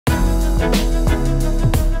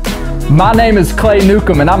My name is Clay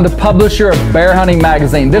Newcomb and I'm the publisher of Bear Hunting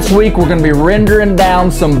Magazine. This week we're going to be rendering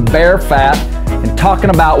down some bear fat and talking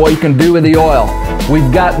about what you can do with the oil.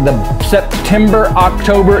 We've got the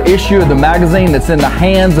September-October issue of the magazine that's in the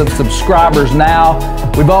hands of subscribers now.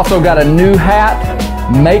 We've also got a new hat,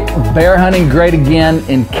 Make Bear Hunting Great Again,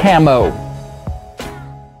 in camo.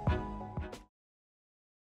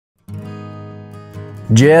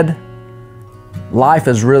 Jed, life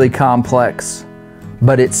is really complex,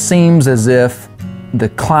 but it seems as if the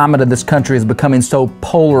climate of this country is becoming so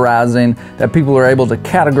polarizing that people are able to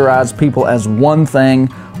categorize people as one thing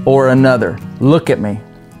or another. Look at me.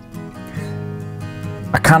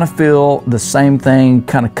 I kind of feel the same thing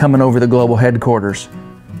kind of coming over the global headquarters.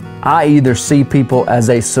 I either see people as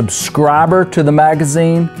a subscriber to the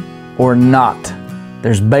magazine or not.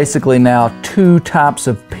 There's basically now two types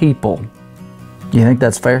of people. You think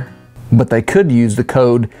that's fair? But they could use the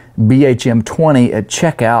code BHM20 at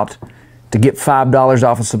checkout to get $5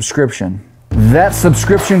 off a subscription. That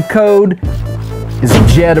subscription code is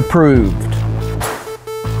Jed approved.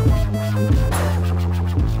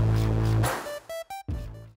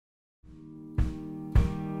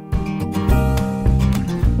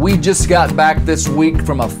 We just got back this week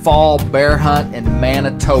from a fall bear hunt in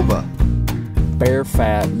Manitoba. Bear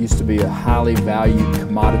fat used to be a highly valued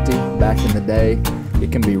commodity back in the day.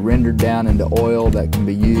 It can be rendered down into oil that can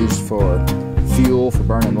be used for fuel, for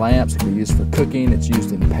burning lamps. It can be used for cooking. It's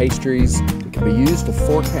used in pastries. It can be used to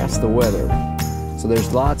forecast the weather. So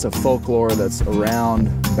there's lots of folklore that's around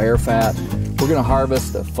bear fat. We're gonna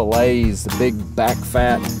harvest the fillets, the big back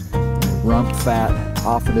fat, rump fat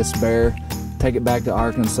off of this bear, take it back to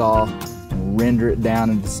Arkansas, and render it down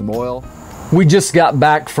into some oil. We just got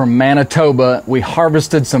back from Manitoba. We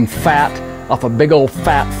harvested some fat off a big old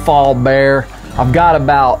fat fall bear. I've got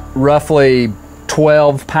about roughly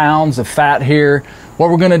 12 pounds of fat here. What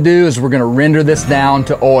we're gonna do is we're gonna render this down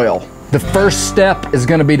to oil. The first step is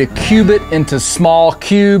gonna be to cube it into small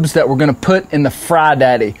cubes that we're gonna put in the Fry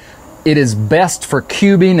Daddy. It is best for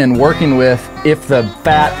cubing and working with if the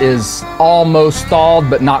fat is almost thawed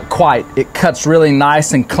but not quite. It cuts really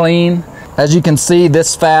nice and clean. As you can see,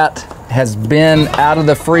 this fat has been out of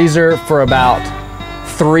the freezer for about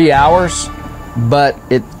 3 hours, but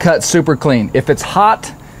it cuts super clean. If it's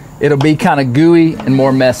hot, it'll be kind of gooey and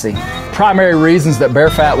more messy. Primary reasons that bear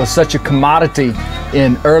fat was such a commodity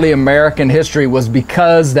in early American history was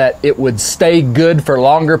because that it would stay good for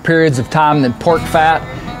longer periods of time than pork fat.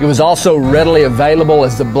 It was also readily available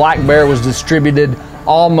as the black bear was distributed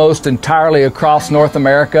almost entirely across North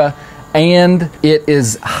America, and it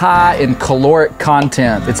is high in caloric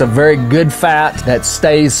content. It's a very good fat that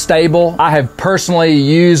stays stable. I have personally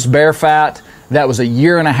used bear fat that was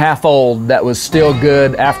 1.5 years old that was still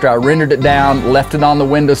good after I rendered it down, left it on the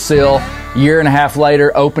windowsill. 1.5 years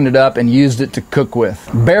later, opened it up and used it to cook with.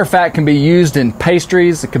 Bear fat can be used in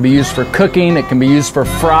pastries, it can be used for cooking, it can be used for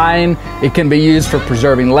frying, it can be used for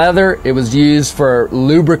preserving leather. It was used for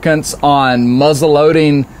lubricants on muzzle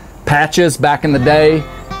loading patches back in the day.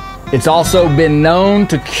 It's also been known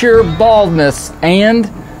to cure baldness, and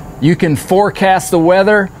you can forecast the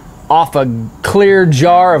weather off a clear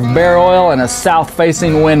jar of bear oil in a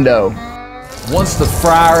south-facing window. Once the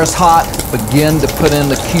fryer is hot, begin to put in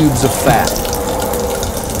the cubes of fat.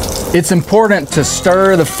 It's important to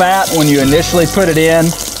stir the fat when you initially put it in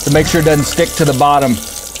to make sure it doesn't stick to the bottom.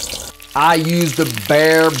 I used a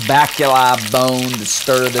bear bacilli bone to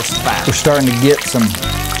stir this fat. We're starting to get some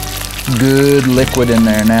good liquid in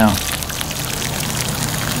there now.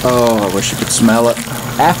 Oh, I wish you could smell it.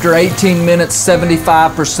 After 18 minutes,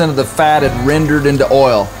 75% of the fat had rendered into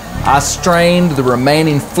oil. I strained the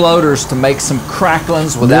remaining floaters to make some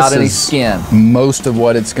cracklings without any skin. Most of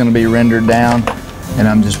what it's gonna be rendered down, and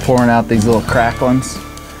I'm just pouring out these little cracklings,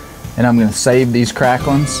 and I'm gonna save these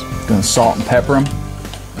cracklings. Gonna salt and pepper them.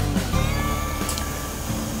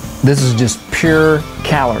 This is just pure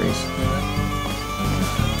calories.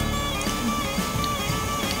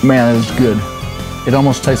 Man, this is good. It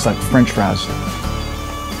almost tastes like French fries.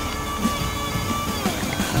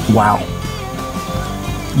 Wow.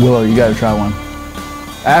 Willow, you gotta try one.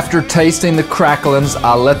 After tasting the cracklings,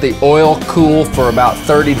 I let the oil cool for about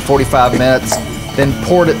 30 to 45 minutes, then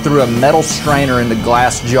poured it through a metal strainer into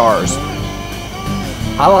glass jars.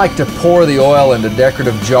 I like to pour the oil into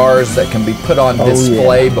decorative jars that can be put on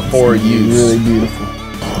display before use. Really beautiful.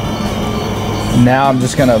 Now I'm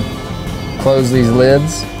just gonna close these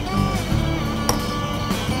lids.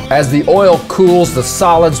 As the oil cools, the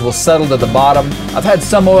solids will settle to the bottom. I've had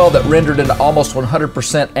some oil that rendered into almost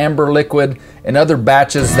 100% amber liquid and other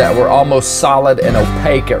batches that were almost solid and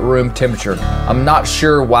opaque at room temperature. I'm not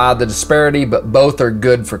sure why the disparity, but both are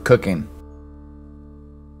good for cooking.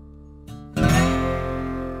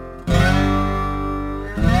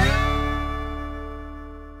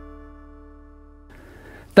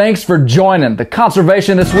 Thanks for joining the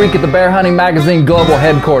Conservation This Week at the Bear Hunting Magazine Global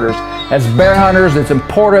Headquarters. As bear hunters, it's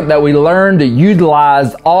important that we learn to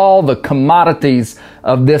utilize all the commodities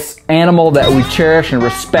of this animal that we cherish and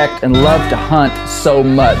respect and love to hunt so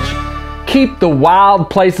much. Keep the wild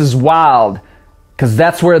places wild, because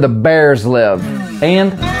that's where the bears live.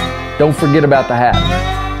 And don't forget about the hat.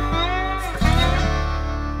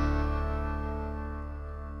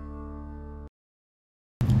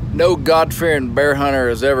 No God-fearing bear hunter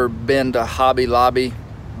has ever been to Hobby Lobby,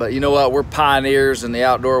 but you know what? We're pioneers in the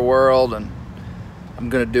outdoor world, and I'm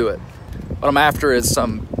gonna do it. What I'm after is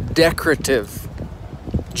some decorative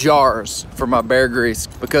jars for my bear grease,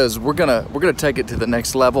 because we're gonna take it to the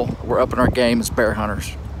next level. We're upping our game as bear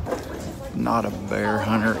hunters. Not a bear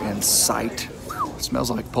hunter in sight. It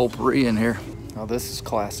smells like potpourri in here. Oh, this is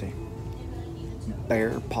classy.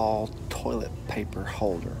 Bear paw toilet paper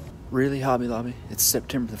holder. Really, Hobby Lobby? It's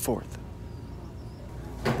September the 4th.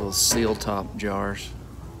 Little seal top jars.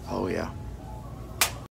 Oh yeah.